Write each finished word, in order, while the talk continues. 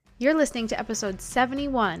You're listening to episode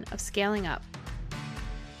 71 of Scaling Up.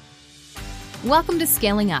 Welcome to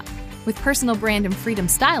Scaling Up with personal brand and freedom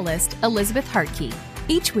stylist Elizabeth Hartke.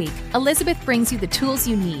 Each week, Elizabeth brings you the tools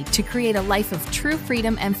you need to create a life of true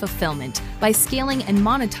freedom and fulfillment by scaling and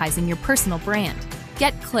monetizing your personal brand.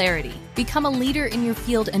 Get clarity, become a leader in your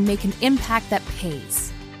field, and make an impact that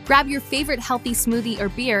pays. Grab your favorite healthy smoothie or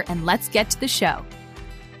beer and let's get to the show.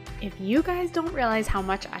 If you guys don't realize how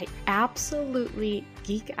much I absolutely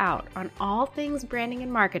geek out on all things branding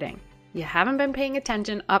and marketing, you haven't been paying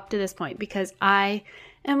attention up to this point, because I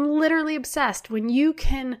am literally obsessed. When you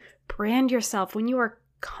can brand yourself, when you are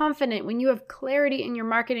confident, when you have clarity in your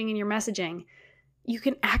marketing and your messaging, you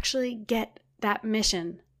can actually get that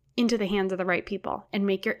mission into the hands of the right people and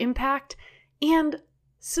make your impact and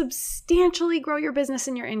substantially grow your business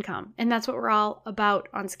and your income. And that's what we're all about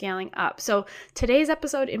on Scaling Up. So today's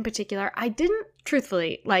episode in particular, I didn't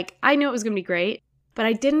truthfully, I knew it was going to be great, but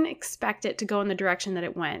I didn't expect it to go in the direction that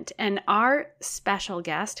it went. And our special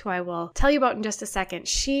guest, who I will tell you about in just a second,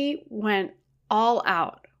 she went all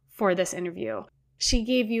out for this interview. She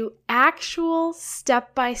gave you actual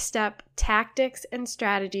step-by-step tactics and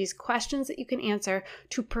strategies, questions that you can answer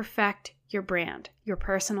to perfect your brand, your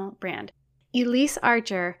personal brand. Elise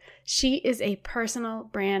Archer, she is a personal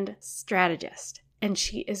brand strategist, and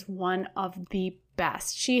she is one of the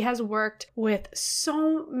best. She has worked with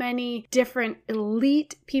so many different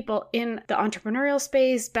elite people in the entrepreneurial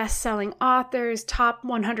space, best-selling authors, top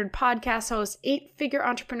 100 podcast hosts, 8-figure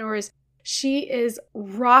entrepreneurs. She is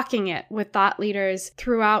rocking it with thought leaders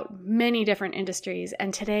throughout many different industries.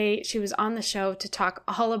 And today she was on the show to talk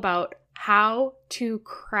all about how to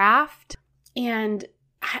craft, and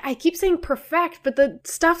I keep saying perfect, but the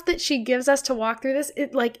stuff that she gives us to walk through this,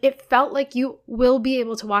 it felt like you will be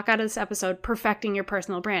able to walk out of this episode perfecting your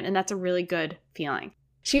personal brand. And that's a really good feeling.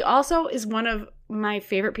 She also is one of my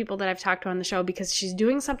favorite people that I've talked to on the show, because she's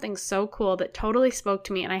doing something so cool that totally spoke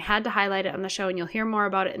to me, and I had to highlight it on the show, and you'll hear more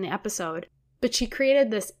about it in the episode. But she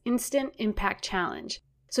created this instant impact challenge.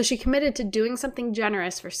 So she committed to doing something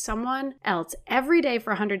generous for someone else every day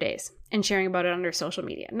for 100 days and sharing about it on her social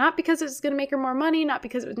media. Not because it's going to make her more money, not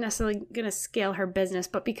because it was necessarily going to scale her business,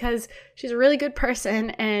 but because she's a really good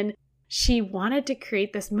person and she wanted to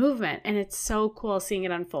create this movement. And it's so cool seeing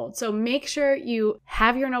it unfold. So make sure you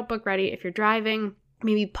have your notebook ready. If you're driving,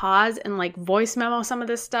 maybe pause and voice memo some of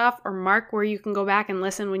this stuff, or mark where you can go back and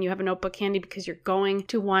listen when you have a notebook handy, because you're going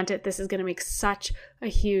to want it. This is going to make such a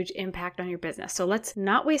huge impact on your business. So let's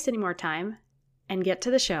not waste any more time and get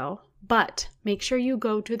to the show, but make sure you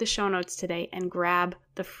go to the show notes today and grab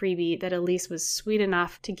the freebie that Elise was sweet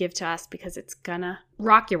enough to give to us, because it's gonna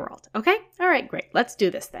rock your world. Okay? All right, great. Let's do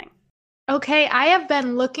this thing. Okay, I have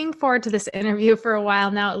been looking forward to this interview for a while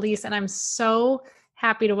now, Elise, and I'm so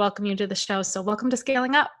happy to welcome you to the show. So welcome to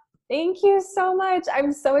Scaling Up. Thank you so much.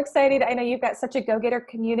 I'm so excited. I know you've got such a go-getter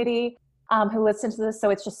community who listens to this. So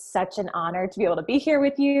it's just such an honor to be able to be here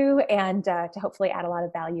with you and to hopefully add a lot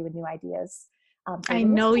of value and new ideas. I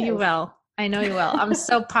know you will. I know you will. I'm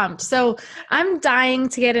so pumped. So I'm dying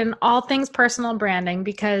to get in all things personal branding,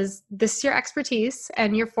 because this is your expertise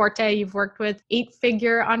and your forte. You've worked with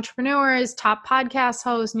 8-figure entrepreneurs, top podcast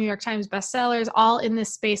hosts, New York Times bestsellers, all in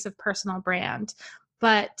this space of personal brand.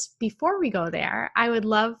 But before we go there, I would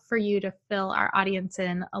love for you to fill our audience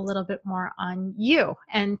in a little bit more on you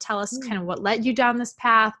and tell us kind of what led you down this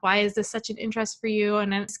path. Why is this such an interest for you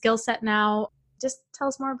and a skill set now? Just tell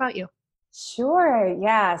us more about you. Sure.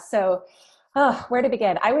 Yeah. So where to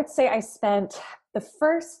begin? I would say I spent the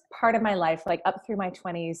first part of my life, up through my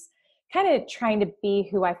 20s, kind of trying to be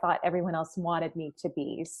who I thought everyone else wanted me to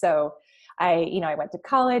be. So I went to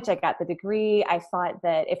college, I got the degree. I thought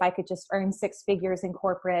that if I could just earn 6 figures in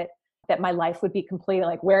corporate, that my life would be complete,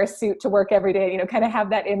 wear a suit to work every day, kind of have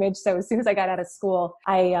that image. So as soon as I got out of school,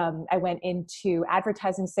 I went into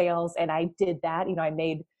advertising sales, and I did that. I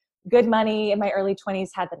made good money in my early 20s,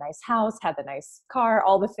 had the nice house, had the nice car,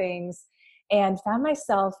 all the things, and found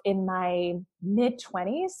myself in my mid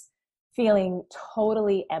 20s feeling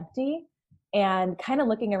totally empty. And kind of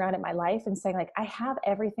looking around at my life and saying, I have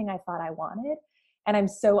everything I thought I wanted, and I'm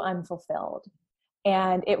so unfulfilled.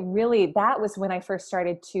 And that was when I first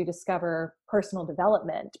started to discover personal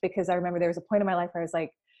development, because I remember there was a point in my life where I was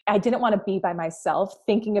I didn't want to be by myself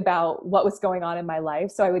thinking about what was going on in my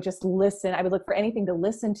life. So I would just listen. I would look for anything to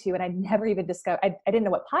listen to. And I never even discovered, I didn't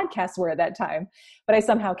know what podcasts were at that time, but I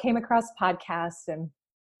somehow came across podcasts and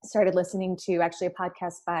started listening to actually a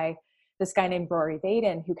podcast by this guy named Rory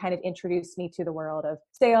Vaden, who kind of introduced me to the world of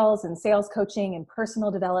sales and sales coaching and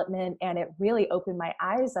personal development. And it really opened my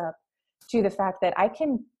eyes up to the fact that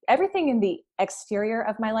everything in the exterior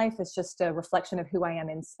of my life is just a reflection of who I am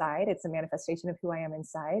inside. It's a manifestation of who I am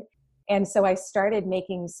inside. And so I started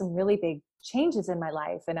making some really big changes in my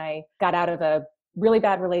life. And I got out of a really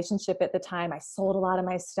bad relationship at the time. I sold a lot of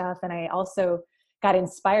my stuff. And I also got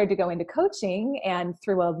inspired to go into coaching. And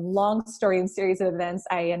through a long story and series of events,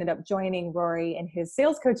 I ended up joining Rory in his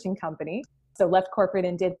sales coaching company. So left corporate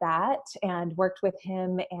and did that and worked with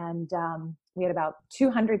him. And we had about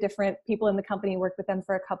 200 different people in the company, worked with them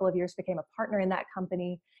for a couple of years, became a partner in that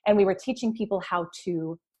company. And we were teaching people how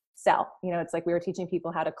to sell. It's like we were teaching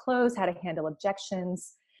people how to close, how to handle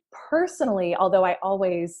objections. Personally, although I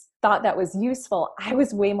always thought that was useful, I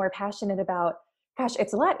was way more passionate about, gosh,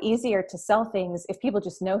 it's a lot easier to sell things if people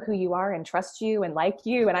just know who you are and trust you and like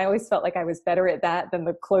you. And I always felt like I was better at that than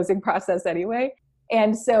the closing process anyway.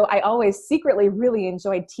 And so I always secretly really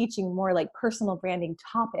enjoyed teaching more like personal branding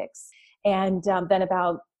topics. And then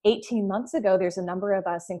about 18 months ago, there's a number of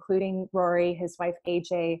us, including Rory, his wife,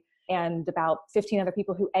 AJ, and about 15 other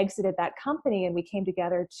people who exited that company. And we came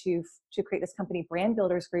together to create this company, Brand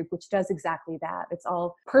Builders Group, which does exactly that. It's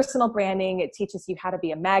all personal branding. It teaches you how to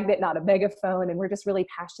be a magnet, not a megaphone. And we're just really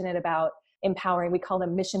passionate about empowering. We call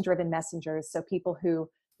them mission-driven messengers. So people who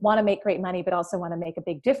want to make great money, but also want to make a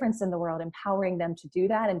big difference in the world, empowering them to do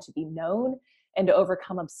that and to be known and to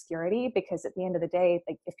overcome obscurity. Because at the end of the day,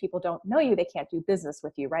 like, if people don't know you, they can't do business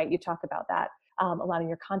with you, right? You talk about that a lot in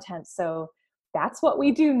your content. So that's what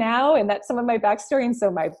we do now. And that's some of my backstory. And so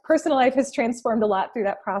my personal life has transformed a lot through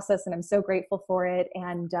that process. And I'm so grateful for it.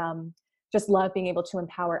 And just love being able to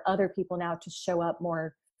empower other people now to show up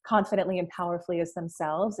more confidently and powerfully as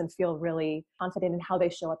themselves and feel really confident in how they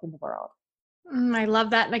show up in the world. I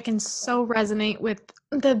love that. And I can so resonate with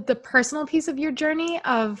the personal piece of your journey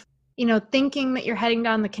of, thinking that you're heading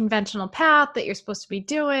down the conventional path that you're supposed to be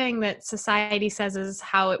doing, that society says is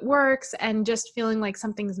how it works, and just feeling like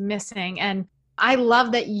something's missing. And I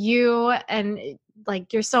love that you're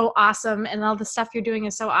so awesome, and all the stuff you're doing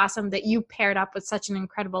is so awesome that you paired up with such an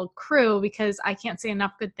incredible crew, because I can't say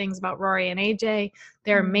enough good things about Rory and AJ.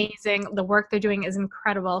 They're amazing. The work they're doing is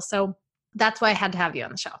incredible. So that's why I had to have you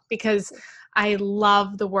on the show, because I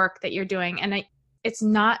love the work that you're doing. And it's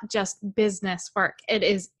not just business work. It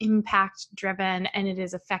is impact driven, and it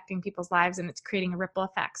is affecting people's lives, and it's creating a ripple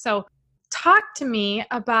effect. So talk to me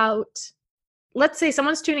about, let's say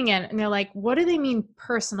someone's tuning in and they're like, what do they mean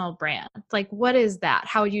personal brand? Like, what is that?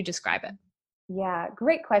 How would you describe it? Yeah,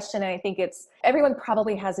 great question. And I think everyone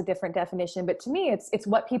probably has a different definition, but to me, it's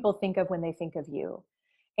what people think of when they think of you.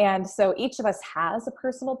 And so each of us has a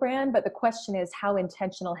personal brand, but the question is, how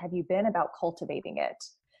intentional have you been about cultivating it,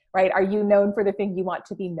 right? Are you known for the thing you want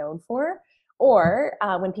to be known for? Or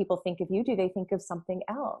when people think of you, do they think of something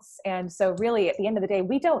else? And so really, at the end of the day,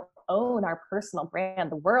 we don't own our personal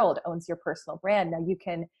brand. The world owns your personal brand. Now, you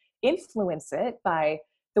can influence it by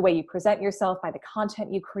the way you present yourself, by the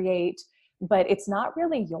content you create, but it's not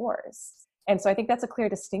really yours. And so I think that's a clear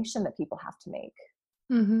distinction that people have to make.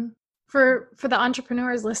 Mm-hmm. For the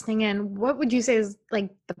entrepreneurs listening in, what would you say is like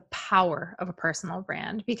the power of a personal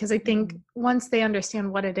brand? Because I think once they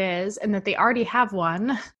understand what it is and that they already have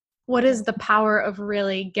one, what is the power of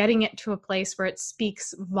really getting it to a place where it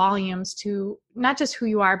speaks volumes to not just who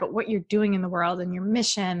you are, but what you're doing in the world and your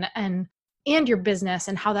mission and your business,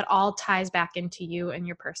 and how that all ties back into you and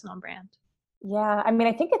your personal brand? Yeah, I mean,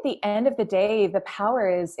 I think at the end of the day, the power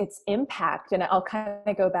is its impact. And I'll kind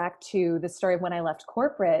of go back to the story of when I left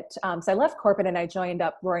corporate. So I left corporate and I joined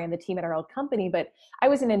up Rory and the team at our old company, but I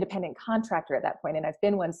was an independent contractor at that point, and I've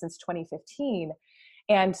been one since 2015.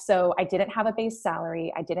 And so I didn't have a base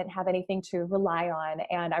salary. I didn't have anything to rely on.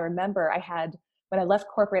 And I remember when I left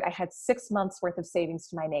corporate, I had 6 months worth of savings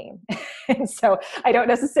to my name. And so I don't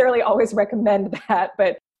necessarily always recommend that,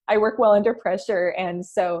 but I work well under pressure. And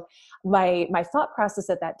so my thought process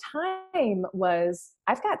at that time was,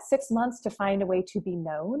 I've got 6 months to find a way to be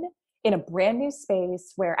known in a brand new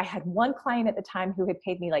space where I had one client at the time who had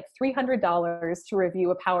paid me like $300 to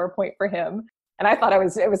review a PowerPoint for him. And I thought it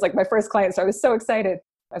was like my first client. So I was so excited.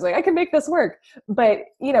 I was like, I can make this work. But,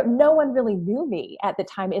 no one really knew me at the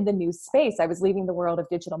time in the new space. I was leaving the world of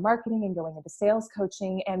digital marketing and going into sales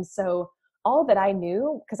coaching. And so all that I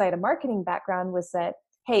knew, because I had a marketing background, was that,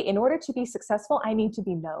 hey, in order to be successful, I need to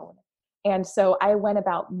be known. And so I went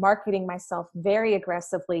about marketing myself very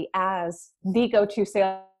aggressively as the go-to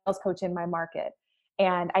sales coach in my market.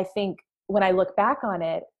 And I think when I look back on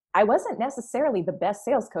it, I wasn't necessarily the best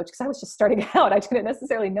sales coach because I was just starting out. I didn't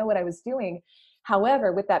necessarily know what I was doing.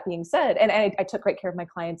 However, with that being said, and I took great care of my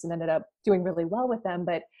clients and ended up doing really well with them,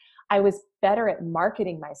 but I was better at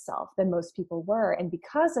marketing myself than most people were. And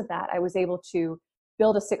because of that, I was able to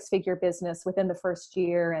build a six-figure business within the first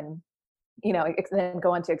year and, then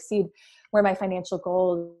go on to exceed were my financial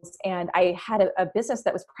goals. And I had a business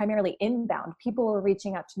that was primarily inbound. People were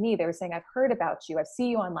reaching out to me. They were saying, I've heard about you. I see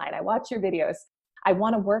you online. I watch your videos. I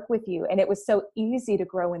want to work with you. And it was so easy to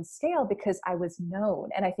grow and scale because I was known.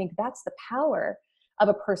 And I think that's the power of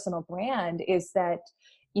a personal brand, is that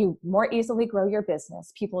you more easily grow your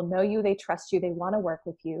business. People know you, they trust you, they want to work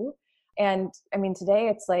with you. And I mean, today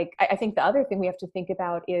it's like, I think the other thing we have to think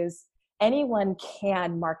about is anyone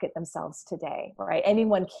can market themselves today, right?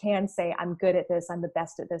 Anyone can say, I'm good at this, I'm the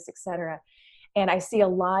best at this, etc. And I see a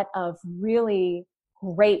lot of really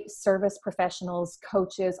great service professionals,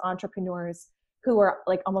 coaches, entrepreneurs who are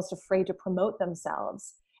like almost afraid to promote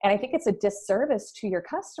themselves. And I think it's a disservice to your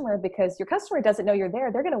customer, because your customer doesn't know you're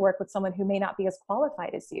there. They're going to work with someone who may not be as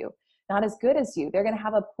qualified as you, not as good as you. They're going to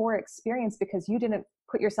have a poor experience because you didn't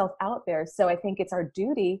put yourself out there. So I think it's our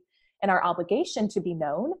duty and our obligation to be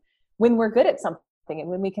known when we're good at something and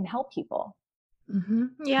when we can help people. Mm-hmm.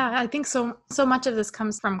 Yeah, I think so much of this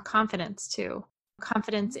comes from confidence too.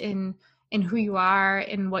 Confidence in who you are,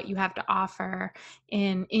 in what you have to offer,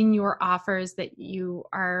 in your offers that you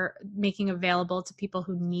are making available to people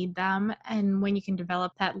who need them. And when you can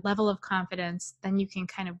develop that level of confidence, then you can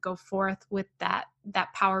kind of go forth with that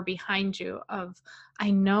power behind you of,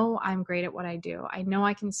 I know I'm great at what I do. I know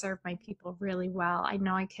I can serve my people really well. I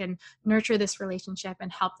know I can nurture this relationship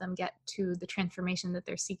and help them get to the transformation that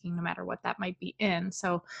they're seeking, no matter what that might be in.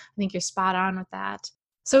 So I think you're spot on with that.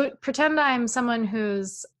 So pretend I'm someone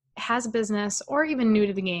who's has a business or even new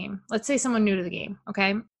to the game. Let's say someone new to the game.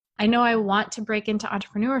 Okay. I know I want to break into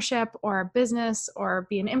entrepreneurship or a business or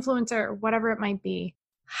be an influencer or whatever it might be.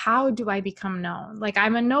 How do I become known? Like,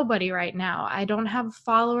 I'm a nobody right now. I don't have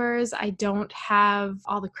followers. I don't have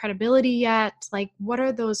all the credibility yet. Like, what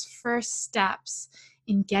are those first steps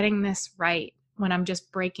in getting this right when I'm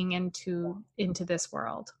just breaking into this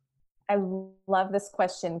world? I love this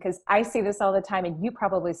question because I see this all the time, and you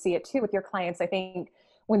probably see it too with your clients. I think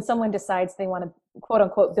when someone decides they want to, quote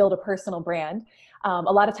unquote, build a personal brand, a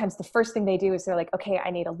lot of times the first thing they do is they're like, okay, I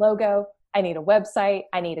need a logo, I need a website,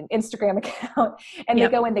 I need an Instagram account. And They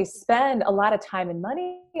go and they spend a lot of time and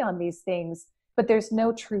money on these things, but there's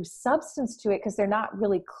no true substance to it because they're not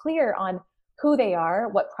really clear on who they are,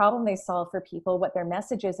 what problem they solve for people, what their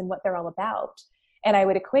message is, and what they're all about. And I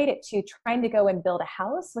would equate it to trying to go and build a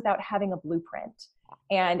house without having a blueprint.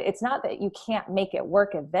 And it's not that you can't make it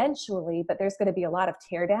work eventually, but there's going to be a lot of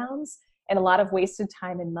teardowns and a lot of wasted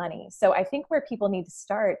time and money. So I think where people need to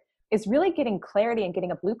start is really getting clarity and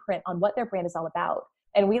getting a blueprint on what their brand is all about.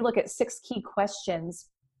 And we look at 6 key questions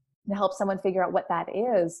to help someone figure out what that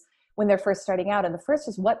is when they're first starting out. And the first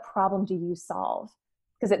is, what problem do you solve?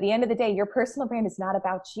 Because at the end of the day, your personal brand is not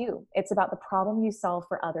about you. It's about the problem you solve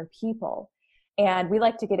for other people. And we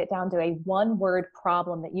like to get it down to a 1-word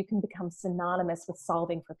problem that you can become synonymous with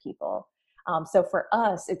solving for people. So for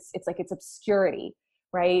us, it's obscurity,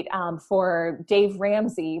 right? For Dave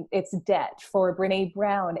Ramsey, it's debt. For Brene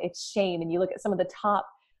Brown, it's shame. And you look at some of the top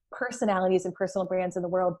personalities and personal brands in the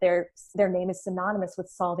world, their name is synonymous with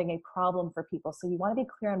solving a problem for people. So you want to be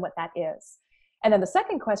clear on what that is. And then the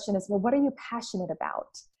second question is, well, what are you passionate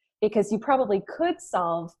about? Because you probably could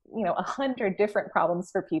solve, 100 different problems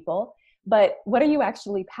for people, but what are you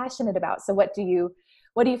actually passionate about? So what do you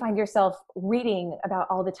find yourself reading about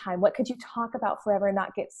all the time? What could you talk about forever and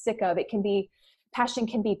not get sick of? Passion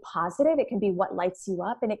can be positive. It can be what lights you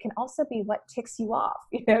up, and it can also be what ticks you off,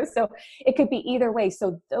 so it could be either way.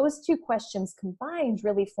 So those 2 questions combined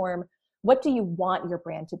really form, what do you want your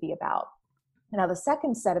brand to be about? Now, the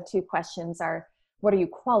second set of 2 questions are, what are you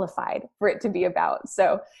qualified for it to be about?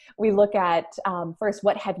 So we look at first,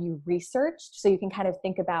 what have you researched? So you can kind of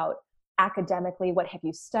think about academically, what have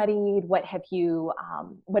you studied? What do you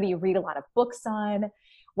read a lot of books on?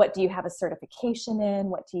 What do you have a certification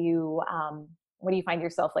in? What do you find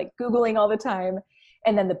yourself like Googling all the time?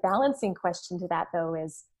 And then the balancing question to that, though,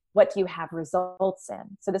 is, what do you have results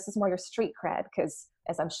in? So this is more your street cred, because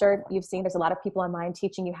as I'm sure you've seen, there's a lot of people online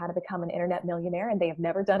teaching you how to become an internet millionaire, and they have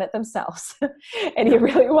never done it themselves. And you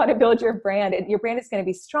really want to build your brand, and your brand is going to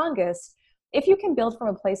be strongest if you can build from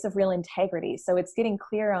a place of real integrity. So it's getting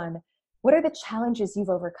clear on, what are the challenges you've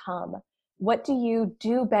overcome? What do you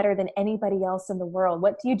do better than anybody else in the world?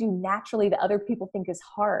 What do you do naturally that other people think is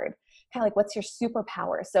hard? Kind of like, what's your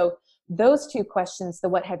superpower? So those 2 questions, the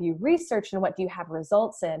what have you researched and what do you have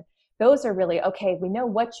results in, those are really, okay, we know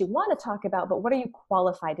what you want to talk about, but what are you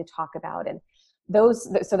qualified to talk about? And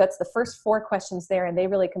so that's the first 4 questions there, and they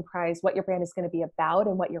really comprise what your brand is going to be about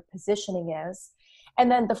and what your positioning is. And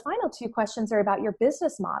then the final two questions are about your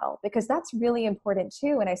business model, because that's really important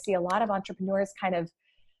too. And I see a lot of entrepreneurs kind of,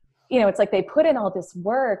 it's like they put in all this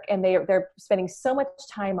work and they're spending so much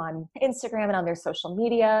time on Instagram and on their social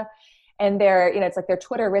media, and it's like they're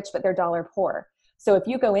Twitter rich, but they're dollar poor. So if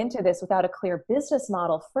you go into this without a clear business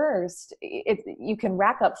model first, you can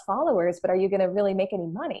rack up followers, but are you going to really make any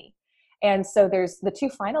money? And so there's the two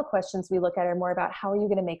final questions we look at are more about how are you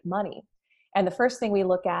going to make money? And the first thing we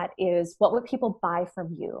look at is what would people buy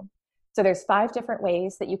from you? So there's 5 different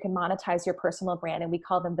ways that you can monetize your personal brand, and we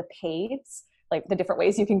call them the paids, like the different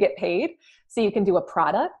ways you can get paid. So you can do a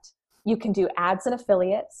product, you can do ads and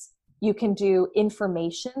affiliates, you can do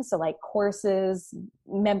information, so like courses,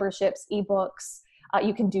 memberships, ebooks.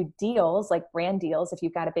 You can do deals, like brand deals, if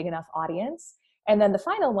you've got a big enough audience. And then the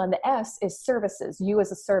final one, the S, is services, you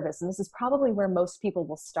as a service. And this is probably where most people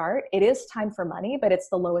will start. It is time for money, but it's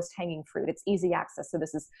the lowest hanging fruit. It's easy access. So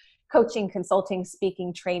this is coaching, consulting,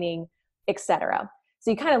 speaking, training, etc. So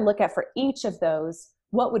you kind of look at for each of those,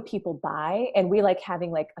 what would people buy? And we like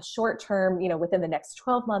having like a short term, within the next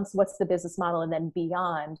 12 months, what's the business model? And then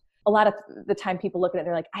beyond. A lot of the time people look at it,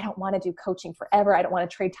 they're like, I don't want to do coaching forever. I don't want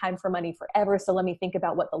to trade time for money forever. So let me think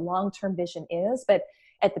about what the long-term vision is. But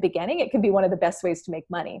at the beginning, it can be one of the best ways to make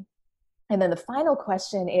money. And then the final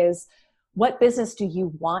question is, what business do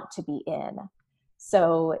you want to be in?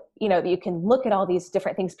 So, you can look at all these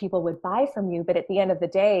different things people would buy from you, but at the end of the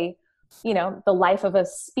day, the life of a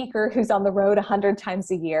speaker who's on the road 100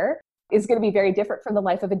 times a year is going to be very different from the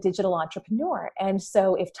life of a digital entrepreneur. And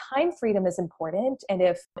so if time freedom is important and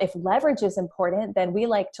if leverage is important, then we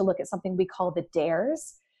like to look at something we call the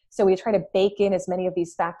dares. So we try to bake in as many of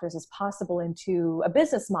these factors as possible into a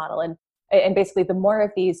business model. And basically the more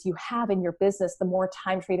of these you have in your business, the more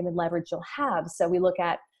time freedom and leverage you'll have. So we look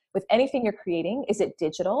at, with anything you're creating, is it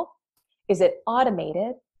digital? Is it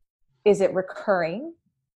automated? Is it recurring?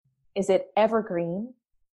 Is it evergreen?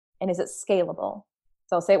 And is it scalable?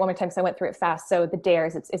 So I'll say it one more time because I went through it fast. So the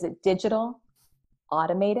dares, is it digital,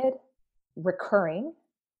 automated, recurring,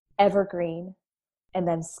 evergreen, and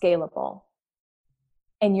then scalable?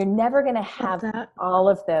 And you're never going to have all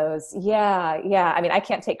of those. Yeah. I mean, I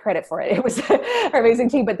can't take credit for it. It was our amazing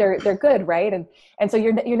team, but they're good, right? And so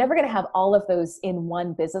you're never going to have all of those in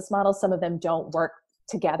one business model. Some of them don't work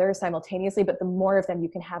together simultaneously, but the more of them you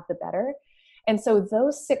can have, the better. And so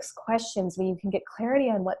those 6 questions, when you can get clarity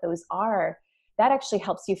on what those are, that actually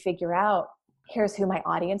helps you figure out, here's who my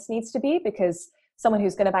audience needs to be, because someone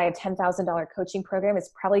who's going to buy a $10,000 coaching program is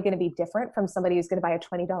probably going to be different from somebody who's going to buy a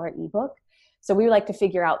 $20 ebook. So we like to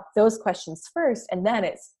figure out those questions first, and then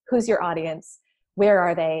it's who's your audience, where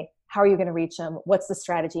are they, how are you going to reach them, what's the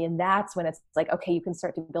strategy, and that's when it's like, okay, you can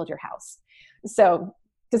start to build your house. So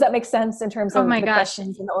does that make sense in terms of the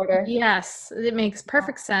questions in the order? Yes, it makes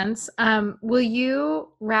perfect sense. Will you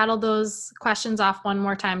rattle those questions off one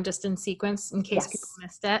more time, just in sequence, in case people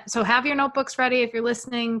missed it? So have your notebooks ready. If you're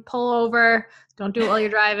listening, pull over. Don't do it while you're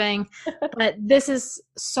driving. But this is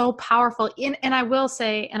so powerful. And I will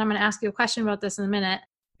say, and I'm going to ask you a question about this in a minute,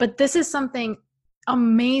 but this is something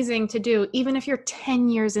amazing to do, even if you're 10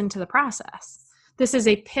 years into the process. This is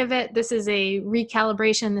a pivot. This is a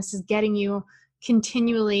recalibration. This is getting you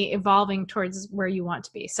continually evolving towards where you want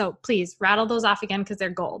to be. So please rattle those off again, because they're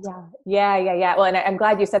gold. Yeah. Well, and I'm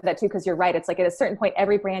glad you said that too, because you're right. It's like at a certain point,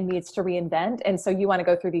 every brand needs to reinvent. And so you want to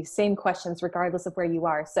go through these same questions regardless of where you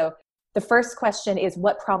are. So the first question is,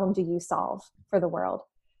 what problem do you solve for the world?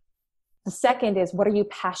 The second is, what are you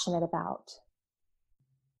passionate about?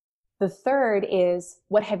 The third is,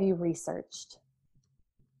 what have you researched?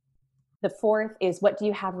 The fourth is, what do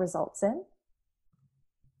you have results in?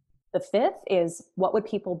 The fifth is, what would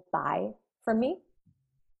people buy from me?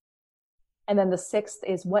 And then the sixth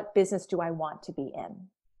is, what business do I want to be in?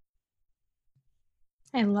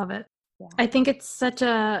 I love it. Yeah. I think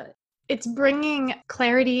it's bringing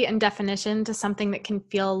clarity and definition to something that can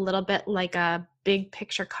feel a little bit like a big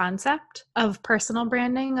picture concept of personal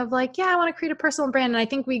branding, of like, I want to create a personal brand. And I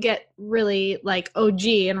think we get really like OG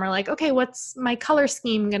and we're like, okay, what's my color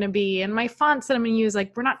scheme going to be? And my fonts that I'm going to use?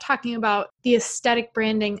 Like, we're not talking about the aesthetic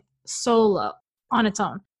branding solo on its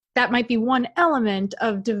own. That might be one element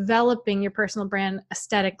of developing your personal brand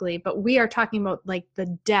aesthetically, but we are talking about like the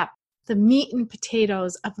depth, the meat and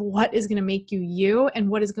potatoes of what is going to make you you and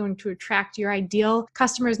what is going to attract your ideal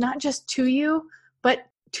customers, not just to you, but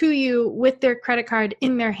to you with their credit card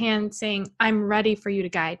in their hand saying, I'm ready for you to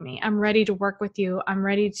guide me. I'm ready to work with you. I'm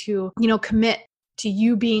ready to, commit to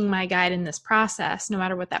you being my guide in this process, no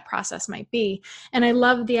matter what that process might be. And I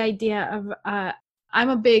love the idea of, I'm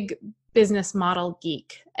a big business model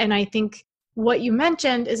geek. And I think what you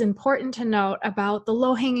mentioned is important to note about the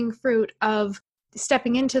low-hanging fruit of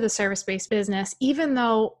stepping into the service-based business, even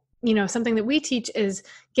though, something that we teach is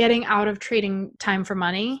getting out of trading time for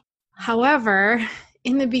money. However,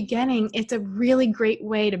 in the beginning, it's a really great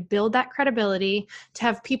way to build that credibility, to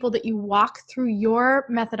have people that you walk through your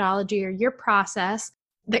methodology or your process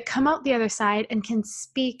that come out the other side and can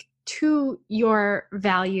speak to your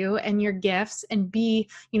value and your gifts and be,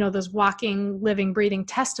 those walking, living, breathing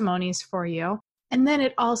testimonies for you. And then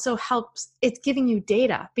it also helps, it's giving you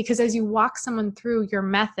data, because as you walk someone through your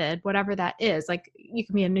method, whatever that is, like you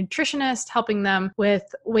can be a nutritionist helping them with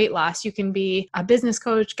weight loss. You can be a business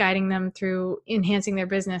coach guiding them through enhancing their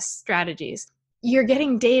business strategies. You're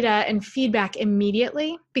getting data and feedback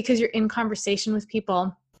immediately because you're in conversation with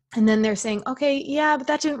people. And then they're saying, okay, yeah, but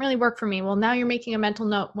that didn't really work for me. Well, now you're making a mental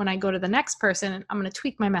note when I go to the next person, I'm going to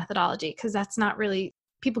tweak my methodology, because that's not really,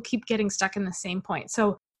 people keep getting stuck in the same point.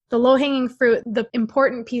 So the low-hanging fruit, the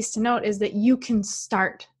important piece to note is that you can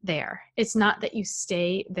start there. It's not that you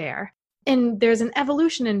stay there. And there's an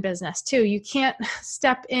evolution in business too. You can't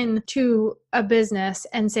step into a business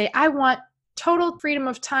and say, I want total freedom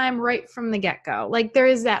of time right from the get-go. Like there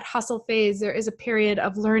is that hustle phase. There is a period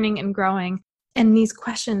of learning and growing. And these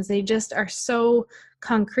questions, they just are so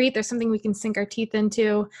concrete. There's something we can sink our teeth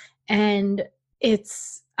into. And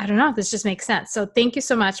it's, I don't know, this just makes sense. So thank you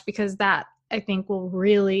so much, because that I think will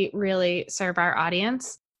really, really serve our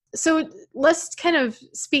audience. So let's kind of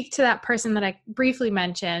speak to that person that I briefly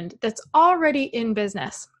mentioned that's already in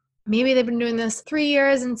business. Maybe they've been doing this 3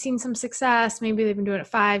 years and seen some success. Maybe they've been doing it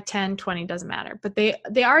 5, 10, 20, doesn't matter. But they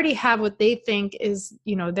already have what they think is,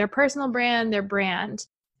 their personal brand, their brand.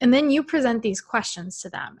 And then you present these questions to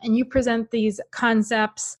them and you present these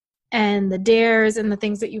concepts and the dares and the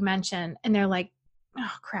things that you mentioned. And they're like,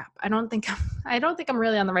 oh crap, I don't think I'm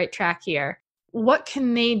really on the right track here. What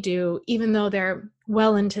can they do, even though they're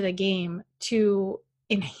well into the game, to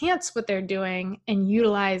enhance what they're doing and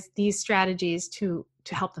utilize these strategies to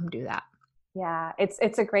help them do that? Yeah,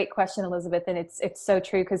 it's a great question, Elizabeth. And it's so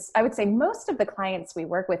true, because I would say most of the clients we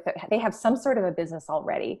work with, they have some sort of a business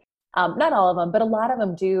already. Not all of them, but a lot of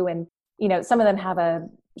them do. And, some of them have a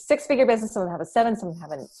 6-figure business, some of them have a 7, some of them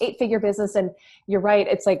have an 8-figure business. And you're right.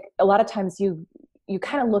 It's like a lot of times you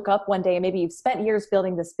kind of look up one day and maybe you've spent years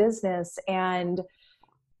building this business and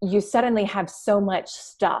you suddenly have so much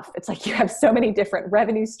stuff. It's like you have so many different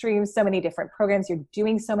revenue streams, so many different programs, you're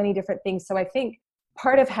doing so many different things. So I think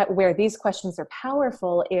part of where these questions are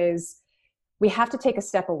powerful is we have to take a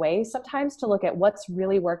step away sometimes to look at what's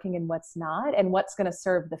really working and what's not, and what's going to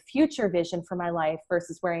serve the future vision for my life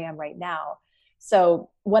versus where I am right now. So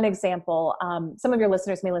one example, some of your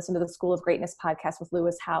listeners may listen to the School of Greatness podcast with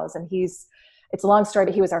Lewis Howes, and it's a long story,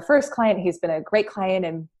 but he was our first client. He's been a great client.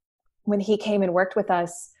 And when he came and worked with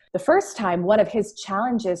us the first time, one of his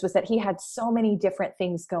challenges was that he had so many different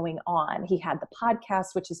things going on. He had the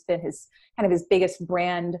podcast, which has been his biggest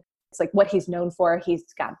brand. It's like what he's known for. He's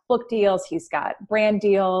got book deals, he's got brand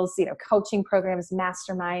deals, coaching programs,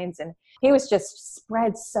 masterminds, and he was just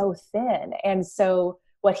spread so thin. And so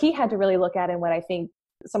what he had to really look at, and what I think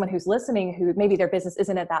someone who's listening, who maybe their business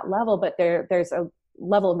isn't at that level, but there's a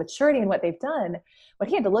level of maturity in what they've done, what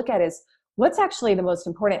he had to look at is what's actually the most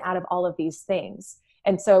important out of all of these things.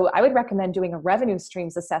 And so I would recommend doing a revenue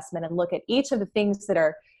streams assessment and look at each of the things that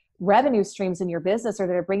are revenue streams in your business or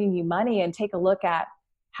that are bringing you money, and take a look at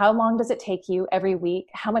how long does it take you every week?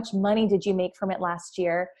 How much money did you make from it last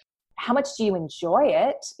year? How much do you enjoy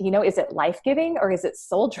it? Is it life-giving or is it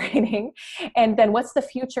soul draining? And then what's the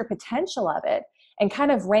future potential of it? And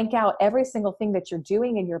kind of rank out every single thing that you're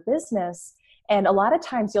doing in your business. And a lot of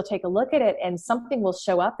times you'll take a look at it and something will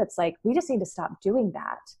show up that's like, we just need to stop doing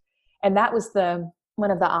that. And that was one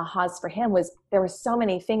of the ahas for him, was there were so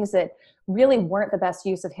many things that really weren't the best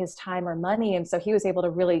use of his time or money. And so he was able to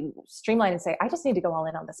really streamline and say, I just need to go all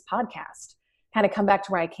in on this podcast, kind of come back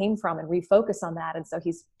to where I came from and refocus on that. And so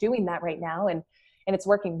he's doing that right now, and it's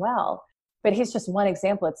working well. But he's just one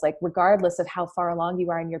example. It's like, regardless of how far along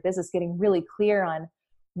you are in your business, getting really clear on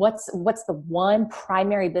what's the one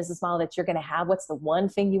primary business model that you're going to have. What's the one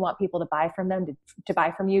thing you want people to buy from them, to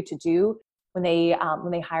buy from you, to do when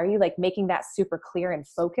they hire you, like making that super clear and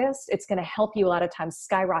focused. It's going to help you a lot of times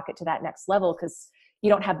skyrocket to that next level, because you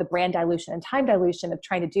don't have the brand dilution and time dilution of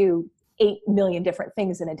trying to do 8 million different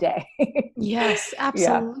things in a day. Yes,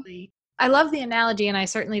 absolutely. Yeah. I love the analogy, and I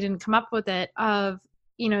certainly didn't come up with it, of,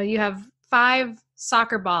 you have 5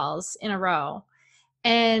 soccer balls in a row,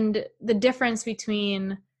 and the difference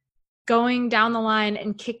between going down the line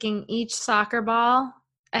and kicking each soccer ball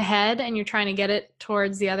ahead and you're trying to get it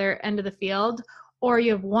towards the other end of the field, or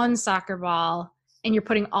you have one soccer ball and you're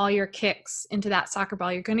putting all your kicks into that soccer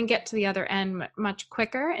ball, you're going to get to the other end much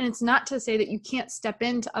quicker. And it's not to say that you can't step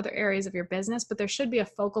into other areas of your business, but there should be a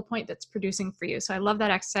focal point that's producing for you. So I love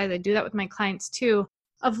that exercise. I do that with my clients too,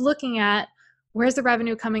 of looking at where's the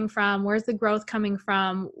revenue coming from? Where's the growth coming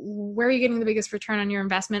from? Where are you getting the biggest return on your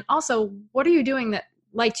investment? Also, what are you doing that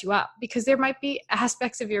lights you up? Because there might be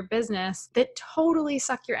aspects of your business that totally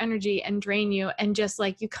suck your energy and drain you. And just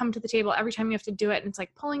like you come to the table every time you have to do it, and it's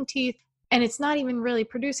like pulling teeth, and it's not even really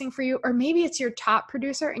producing for you. Or maybe it's your top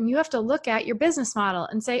producer and you have to look at your business model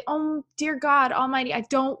and say, oh, dear God Almighty, I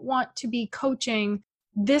don't want to be coaching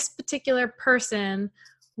this particular person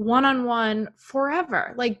one-on-one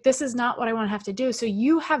forever. Like, this is not what I want to have to do. So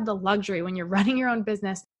you have the luxury when you're running your own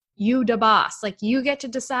business, you the boss, like you get to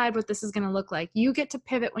decide what this is going to look like. You get to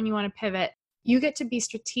pivot when you want to pivot. You get to be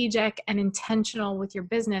strategic and intentional with your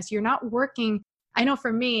business. You're not working. I know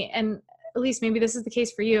for me, and at least maybe this is the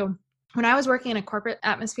case for you, when I was working in a corporate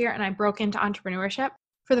atmosphere and I broke into entrepreneurship,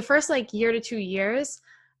 for the first year to 2 years,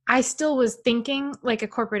 I still was thinking like a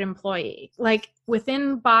corporate employee, like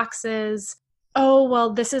within boxes. Oh,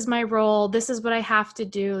 well, this is my role. This is what I have to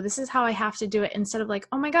do. This is how I have to do it. Instead of like,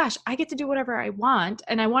 oh my gosh, I get to do whatever I want,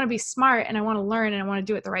 and I want to be smart, and I want to learn, and I want to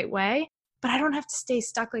do it the right way, but I don't have to stay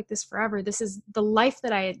stuck like this forever. This is the life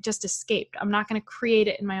that I just escaped. I'm not going to create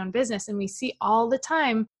it in my own business. And we see all the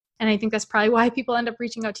time, and I think that's probably why people end up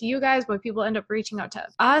reaching out to you guys, why people end up reaching out to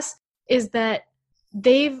us, is that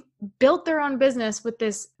they've built their own business with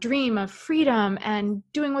this dream of freedom and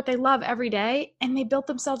doing what they love every day. And they built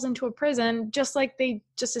themselves into a prison just like they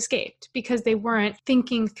just escaped, because they weren't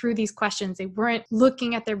thinking through these questions. They weren't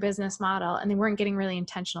looking at their business model, and they weren't getting really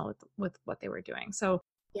intentional with what they were doing. So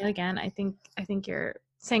yeah, again, I think you're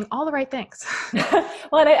saying all the right things.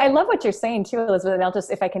 Well, and I love what you're saying too, Elizabeth. And I'll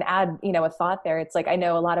just, if I can add, a thought there, it's like, I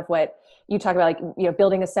know a lot of what you talk about, like,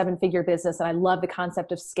 building a 7-figure business. And I love the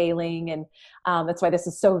concept of scaling. And that's why this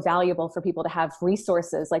is so valuable for people to have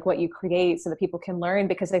resources like what you create so that people can learn.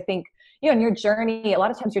 Because I think, in your journey, a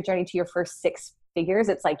lot of times your journey to your first 6 figures,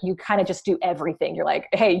 it's like you kind of just do everything. You're like,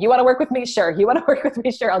 hey, you want to work with me? Sure. You want to work with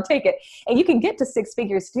me? Sure. I'll take it. And you can get to 6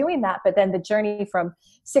 figures doing that. But then the journey from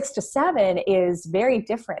 6 to 7 is very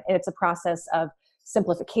different. And it's a process of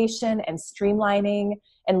simplification and streamlining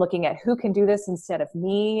and looking at who can do this instead of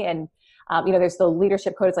me. And, there's the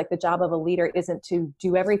leadership quote. It's like the job of a leader isn't to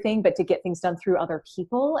do everything, but to get things done through other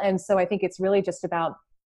people. And so I think it's really just about,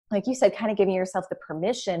 like you said, kind of giving yourself the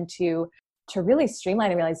permission to really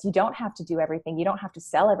streamline and realize you don't have to do everything. You don't have to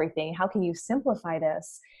sell everything. How can you simplify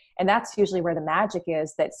this? And that's usually where the magic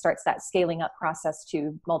is that starts that scaling up process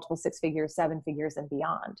to multiple 6 figures, 7 figures, and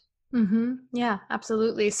beyond. Mm-hmm. Yeah,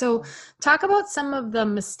 absolutely. So talk about some of the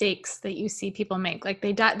mistakes that you see people make. Like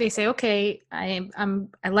they say, okay, I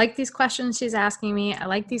like these questions she's asking me. I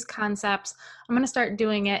like these concepts. I'm going to start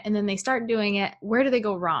doing it. And then they start doing it. Where do they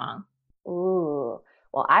go wrong? Ooh.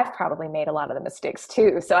 Well, I've probably made a lot of the mistakes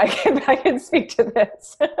too, so I can speak to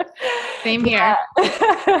this. Same here.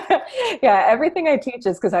 Yeah, everything I teach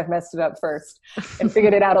is because I've messed it up first and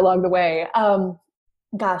figured it out along the way.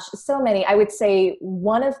 Gosh, so many. I would say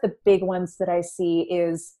one of the big ones that I see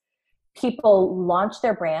is people launch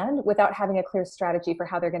their brand without having a clear strategy for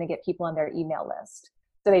how they're going to get people on their email list.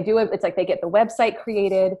 So they do it. It's like they get the website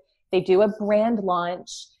created, they do a brand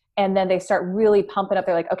launch, and then they start really pumping up.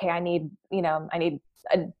 They're like, okay, I need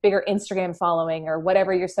a bigger Instagram following or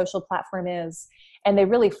whatever your social platform is. And they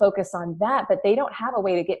really focus on that, but they don't have a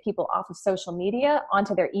way to get people off of social media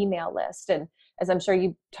onto their email list. And as I'm sure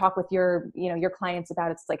you talk with your clients about,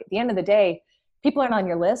 it's like at the end of the day, people aren't on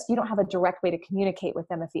your list. You don't have a direct way to communicate with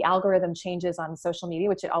them. If the algorithm changes on social media,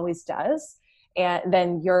 which it always does, and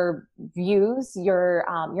then your views, your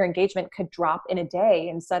engagement could drop in a day,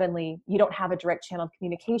 and suddenly you don't have a direct channel of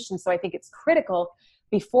communication. So I think it's critical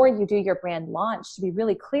before you do your brand launch to be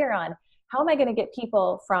really clear on, how am I going to get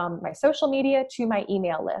people from my social media to my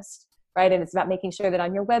email list, right? And it's about making sure that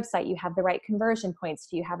on your website you have the right conversion points.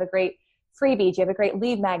 Do you have a great freebie? Do you have a great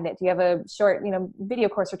lead magnet? Do you have a short, video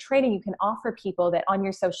course or training you can offer people that on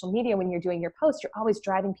your social media, when you're doing your post, you're always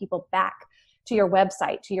driving people back to your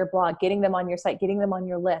website, to your blog, getting them on your site, getting them on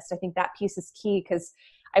your list. I think that piece is key, because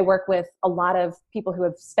I work with a lot of people who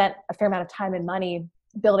have spent a fair amount of time and money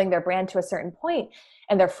building their brand to a certain point,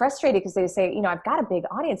 and they're frustrated because they say, I've got a big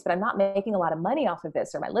audience, but I'm not making a lot of money off of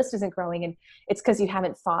this, or my list isn't growing. And it's because you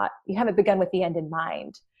haven't begun with the end in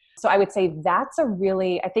mind. So I would say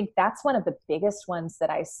I think that's one of the biggest ones that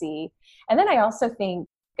I see. And then I also think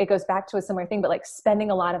it goes back to a similar thing, but like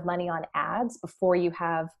spending a lot of money on ads before you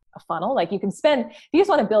have a funnel. Like you can spend, if you just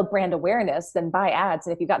want to build brand awareness, then buy ads.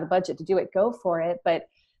 And if you've got the budget to do it, go for it. But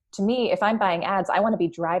to me, if I'm buying ads, I want to be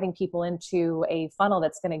driving people into a funnel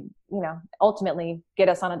that's going to, ultimately get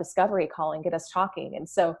us on a discovery call and get us talking. And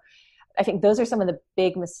so I think those are some of the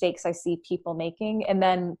big mistakes I see people making. And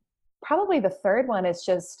then probably the third one is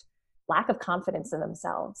just lack of confidence in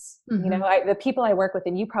themselves. Mm-hmm. The people I work with,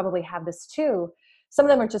 and you probably have this too, some of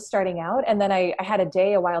them are just starting out. And then I had a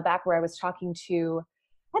day a while back where I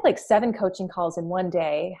had like 7 coaching calls in one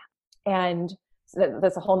day. And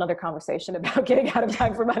that's a whole nother conversation about getting out of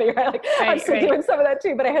time for money, right? Like I'm still doing some of that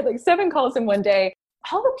too, but I had like 7 calls in one day.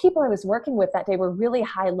 All the people I was working with that day were really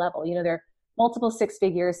high level. They're multiple 6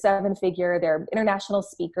 figures, 7 figure, they're international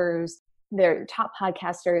speakers, they're top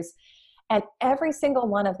podcasters. And every single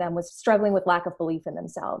one of them was struggling with lack of belief in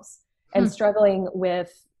themselves and struggling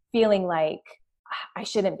with feeling like I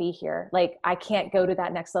shouldn't be here. Like I can't go to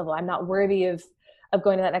that next level. I'm not worthy of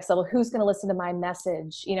going to that next level. Who's going to listen to my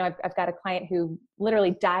message? I've got a client who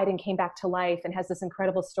literally died and came back to life and has this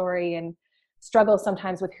incredible story and struggles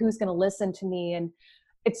sometimes with who's going to listen to me. And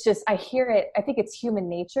it's just, I hear it. I think it's human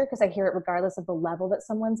nature because I hear it regardless of the level that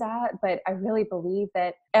someone's at. But I really believe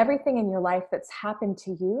that everything in your life that's happened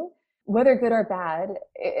to you, whether good or bad,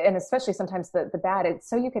 and especially sometimes the bad, it's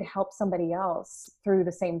so you could help somebody else through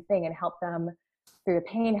the same thing and help them through the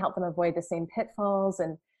pain, help them avoid the same pitfalls.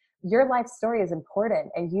 And your life story is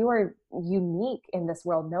important and you are unique in this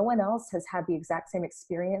world. No one else has had the exact same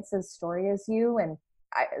experiences, story as you. And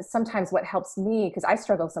sometimes what helps me, because I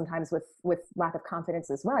struggle sometimes with lack of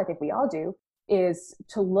confidence as well, I think we all do, is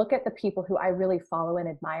to look at the people who I really follow and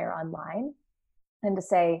admire online and to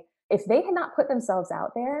say, if they had not put themselves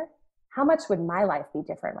out there, how much would my life be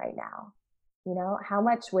different right now? How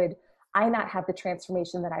much would I not have the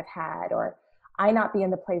transformation that I've had, or I not be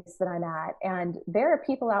in the place that I'm at? And there are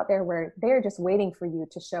people out there where they're just waiting for you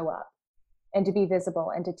to show up and to be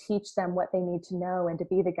visible and to teach them what they need to know and to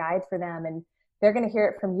be the guide for them. And they're going to hear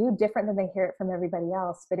it from you different than they hear it from everybody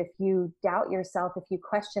else. But if you doubt yourself, if you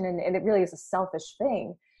question, and it really is a selfish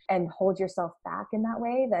thing, and hold yourself back in that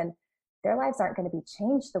way, then their lives aren't going to be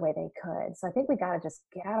changed the way they could. So I think we got to just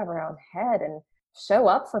get out of our own head and show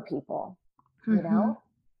up for people,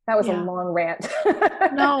 That was a long rant.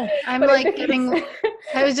 No, I'm like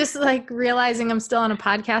I was just like realizing I'm still on a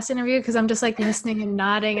podcast interview because I'm just like listening and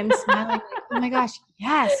nodding and smiling. Like, oh my gosh,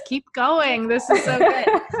 yes, keep going. This is so good.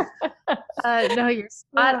 No, you're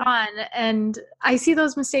spot on. And I see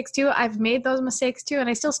those mistakes too. I've made those mistakes too. And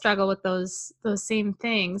I still struggle with those same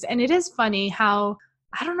things. And it is funny how,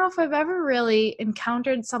 I don't know if I've ever really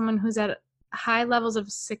encountered someone who's at high levels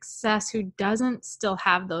of success who doesn't still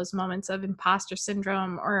have those moments of imposter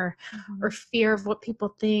syndrome or fear of what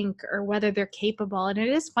people think or whether they're capable. And it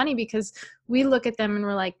is funny because we look at them and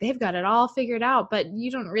we're like, they've got it all figured out, but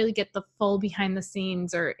you don't really get the full behind the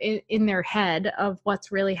scenes or in their head of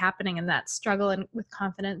what's really happening in that struggle and with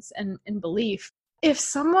confidence and belief. If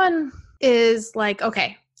someone is like,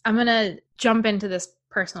 okay, I'm going to jump into this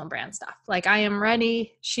personal brand stuff. Like I am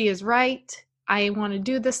ready. She is right. I want to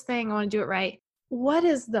do this thing. I want to do it right. What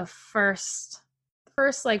is the first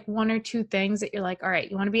like 1 or 2 things that you're like, all right,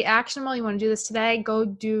 you want to be actionable. You want to do this today. Go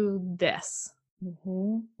do this.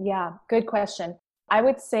 Yeah. Good question. I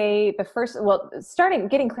would say the first,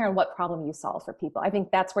 getting clear on what problem you solve for people. I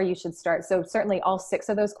think that's where you should start. So certainly all 6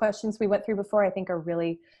 of those questions we went through before, I think are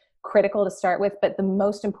really critical to start with, but the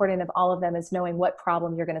most important of all of them is knowing what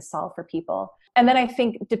problem you're going to solve for people. And then I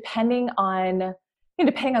think depending on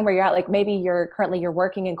where you're at, like maybe you're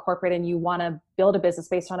working in corporate and you want to build a business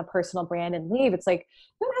based on a personal brand and leave. It's like,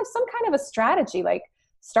 you want to have some kind of a strategy, like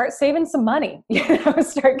start saving some money,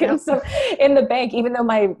 start getting some in the bank. Even though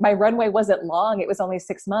my runway wasn't long, it was only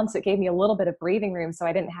 6 months. It gave me a little bit of breathing room so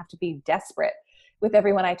I didn't have to be desperate with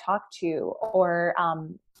everyone I talked to. Or,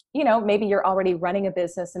 maybe you're already running a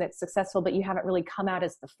business and it's successful, but you haven't really come out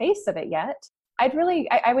as the face of it yet.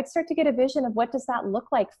 I would start to get a vision of what does that look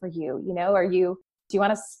like for you? Do you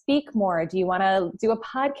want to speak more? Do you want to do a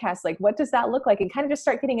podcast? Like, what does that look like? And kind of just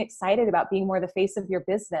start getting excited about being more the face of your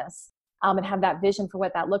business and have that vision for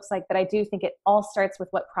what that looks like. But I do think it all starts with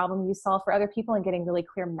what problem you solve for other people and getting really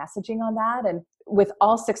clear messaging on that. And with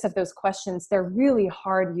all 6 of those questions, they're really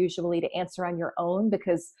hard usually to answer on your own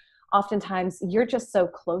because oftentimes you're just so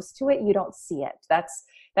close to it, you don't see it. That's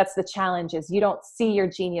the challenge, is you don't see your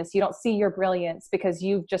genius, you don't see your brilliance because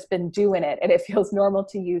you've just been doing it and it feels normal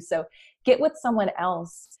to you. So get with someone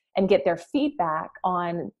else and get their feedback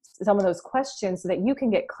on some of those questions so that you can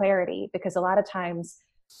get clarity, because a lot of times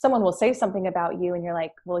someone will say something about you and you're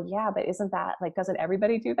like, well, yeah, but isn't that like, doesn't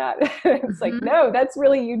everybody do that? It's like, no, that's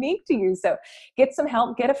really unique to you. So get some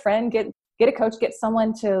help, get a friend, get a coach, get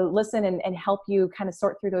someone to listen and help you kind of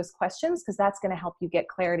sort through those questions, because that's going to help you get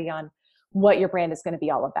clarity on what your brand is going to be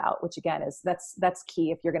all about, which again that's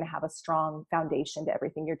key if you're going to have a strong foundation to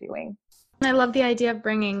everything you're doing. I love the idea of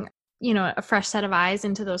bringing, a fresh set of eyes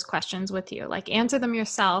into those questions with you. Like, answer them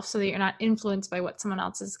yourself so that you're not influenced by what someone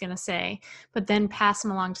else is going to say, but then pass them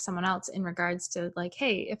along to someone else in regards to like,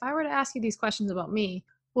 hey, if I were to ask you these questions about me,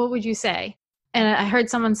 what would you say? And I heard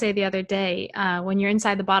someone say the other day, when you're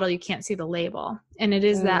inside the bottle, you can't see the label. And it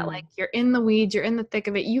is that, like, you're in the weeds, you're in the thick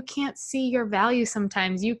of it. You can't see your value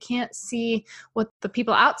sometimes. You can't see what the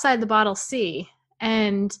people outside the bottle see.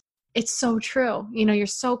 And it's so true. You're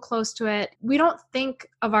so close to it. We don't think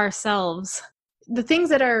of ourselves. The things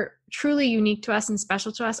that are truly unique to us and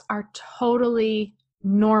special to us are totally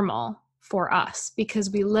normal for us because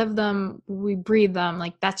we live them, we breathe them,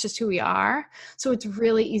 like that's just who we are. So it's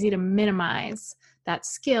really easy to minimize that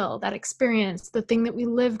skill, that experience, the thing that we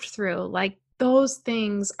lived through. Like, those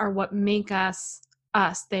things are what make us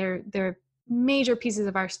us. They're major pieces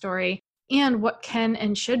of our story and what can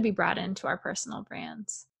and should be brought into our personal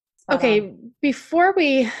brands. Okay, before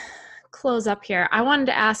we close up here, I wanted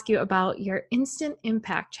to ask you about your Instant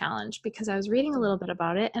Impact Challenge because I was reading a little bit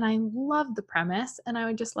about it and I love the premise, and I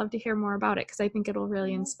would just love to hear more about it because I think it'll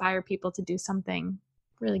really inspire people to do something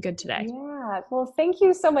really good today. Yeah. Well, thank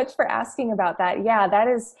you so much for asking about that. Yeah, that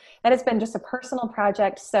has been just a personal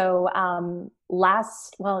project. So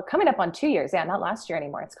coming up on 2 years. Yeah, not last year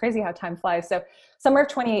anymore. It's crazy how time flies. So summer of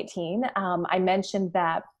 2018, I mentioned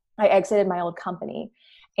that I exited my old company.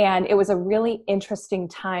 And it was a really interesting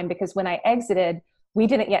time because when I exited, we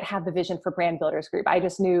didn't yet have the vision for Brand Builders Group. I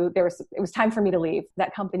just knew it was time for me to leave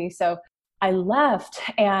that company. So I left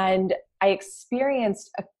and I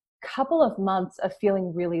experienced a couple of months of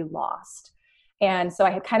feeling really lost. And so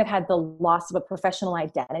I had kind of had the loss of a professional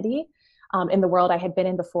identity in the world I had been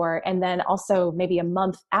in before. And then also maybe a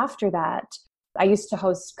month after that, I used to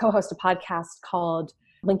co-host a podcast called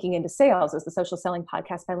Linking Into Sales. It was the social selling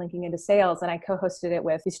podcast by Linking Into Sales. And I co-hosted it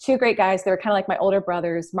with these two great guys. They were kind of like my older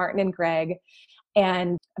brothers, Martin and Greg.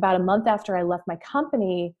 And about a month after I left my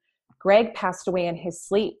company, Greg passed away in his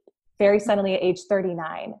sleep very suddenly at age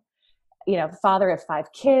 39. Father of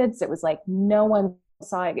 5 kids. It was like no one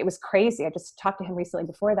saw it. It was crazy. I just talked to him recently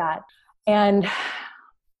before that. And,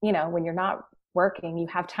 when you're not working, you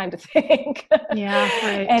have time to think. Yeah,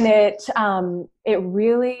 right. And it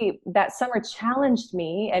really, that summer challenged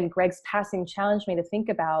me, and Greg's passing challenged me to think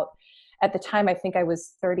about, at the time, I think I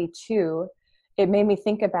was 32, it made me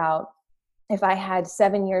think about, if I had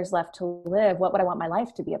 7 years left to live, what would I want my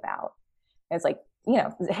life to be about? And it's like,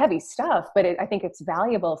 heavy stuff, but I think it's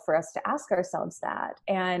valuable for us to ask ourselves that.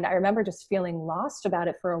 And I remember just feeling lost about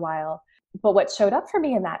it for a while. But what showed up for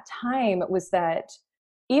me in that time was that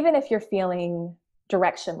even if you're feeling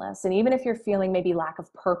directionless, and even if you're feeling maybe lack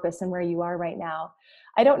of purpose in where you are right now,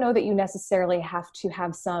 I don't know that you necessarily have to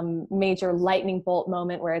have some major lightning bolt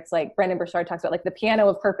moment where it's like Brendon Burchard talks about, like the piano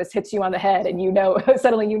of purpose hits you on the head and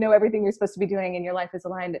suddenly everything you're supposed to be doing and your life is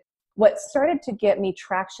aligned. What started to get me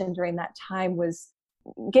traction during that time was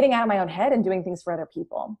getting out of my own head and doing things for other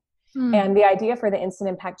people. And the idea for the Instant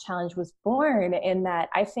Impact Challenge was born in that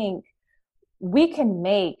I think we can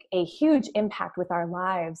make a huge impact with our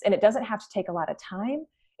lives, and it doesn't have to take a lot of time.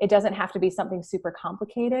 It doesn't have to be something super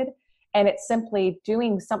complicated. And it's simply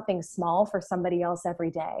doing something small for somebody else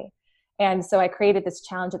every day. And so I created this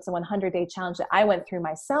challenge. It's a 100-day challenge that I went through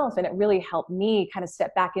myself, and it really helped me kind of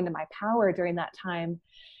step back into my power during that time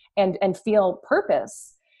and feel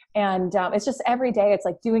purpose. And it's just every day, it's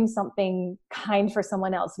like doing something kind for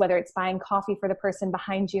someone else, whether it's buying coffee for the person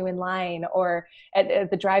behind you in line or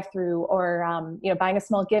at the drive-through, or buying a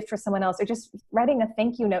small gift for someone else, or just writing a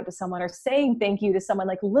thank you note to someone, or saying thank you to someone,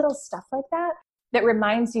 like little stuff like that, that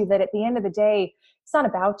reminds you that at the end of the day, it's not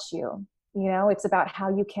about you. It's about how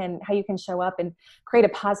you can show up and create a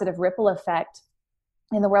positive ripple effect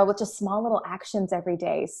in the world with just small little actions every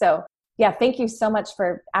day. So yeah, thank you so much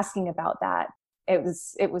for asking about that. It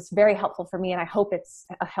was very helpful for me, and I hope it's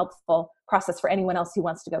a helpful process for anyone else who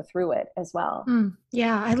wants to go through it as well.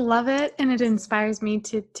 Yeah, I love it. And it inspires me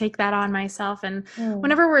to take that on myself. And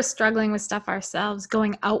whenever we're struggling with stuff ourselves,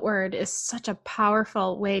 going outward is such a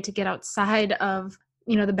powerful way to get outside of,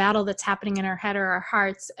 the battle that's happening in our head or our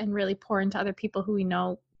hearts, and really pour into other people who we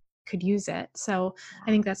know could use it. So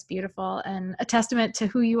I think that's beautiful and a testament to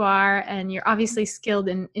who you are. And you're obviously skilled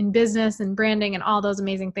in business and branding and all those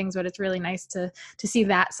amazing things, but it's really nice to see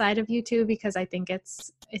that side of you too, because I think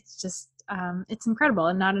it's just, it's incredible.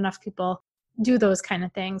 And not enough people do those kind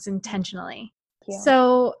of things intentionally. Yeah.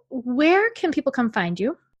 So where can people come find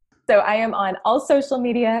you? So I am on all social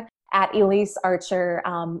media at Elise Archer.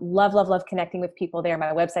 Love connecting with people there. My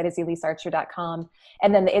website is elisearcher.com.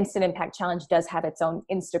 And then the Instant Impact Challenge does have its own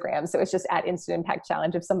Instagram. So it's just at Instant Impact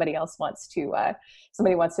Challenge if somebody wants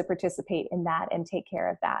to participate in that and take care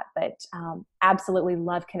of that. But absolutely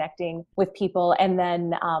love connecting with people. And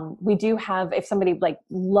then we do have, if somebody like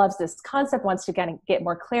loves this concept, wants to get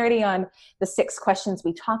more clarity on the 6 questions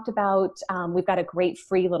we talked about, we've got a great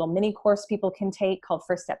free little mini course people can take called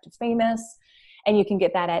First Step to Famous. And you can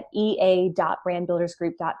get that at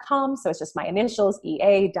ea.brandbuildersgroup.com. So it's just my initials,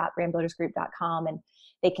 ea.brandbuildersgroup.com. And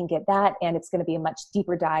they can get that. And it's going to be a much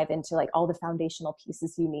deeper dive into like all the foundational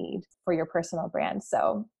pieces you need for your personal brand.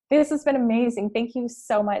 So this has been amazing. Thank you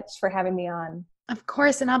so much for having me on. Of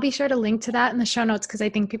course. And I'll be sure to link to that in the show notes because I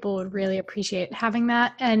think people would really appreciate having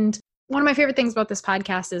that. And one of my favorite things about this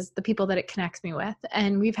podcast is the people that it connects me with.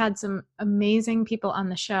 And we've had some amazing people on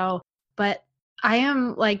the show, but I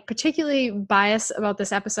am like particularly biased about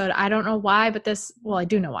this episode. I don't know why, but I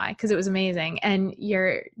do know why, because it was amazing. And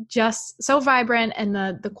you're just so vibrant, and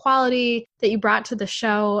the quality that you brought to the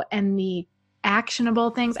show and the actionable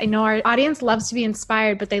things. I know our audience loves to be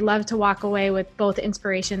inspired, but they love to walk away with both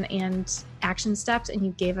inspiration and action steps. And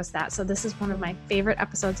you gave us that. So this is one of my favorite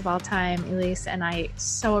episodes of all time, Elise. And I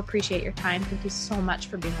so appreciate your time. Thank you so much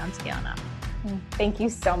for being on Scaling Up. Thank you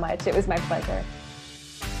so much. It was my pleasure.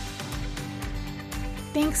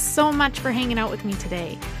 Thanks so much for hanging out with me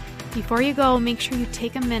today. Before you go, make sure you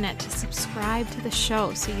take a minute to subscribe to the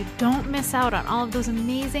show so you don't miss out on all of those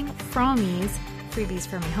amazing freebies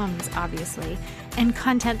for me homies, obviously, and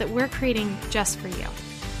content that we're creating just for you.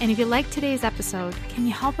 And if you like today's episode, can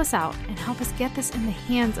you help us out and help us get this in the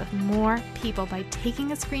hands of more people by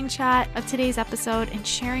taking a screenshot of today's episode and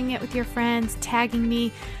sharing it with your friends, tagging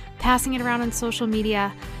me, passing it around on social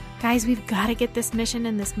media? Guys, we've got to get this mission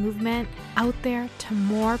and this movement out there to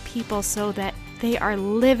more people so that they are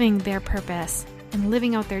living their purpose and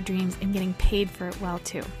living out their dreams and getting paid for it well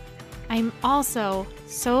too. I'm also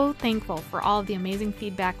so thankful for all of the amazing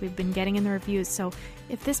feedback we've been getting in the reviews. So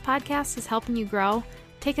if this podcast is helping you grow,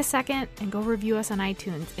 take a second and go review us on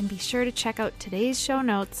iTunes, and be sure to check out today's show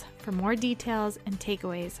notes for more details and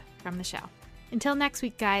takeaways from the show. Until next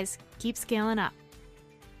week, guys, keep scaling up.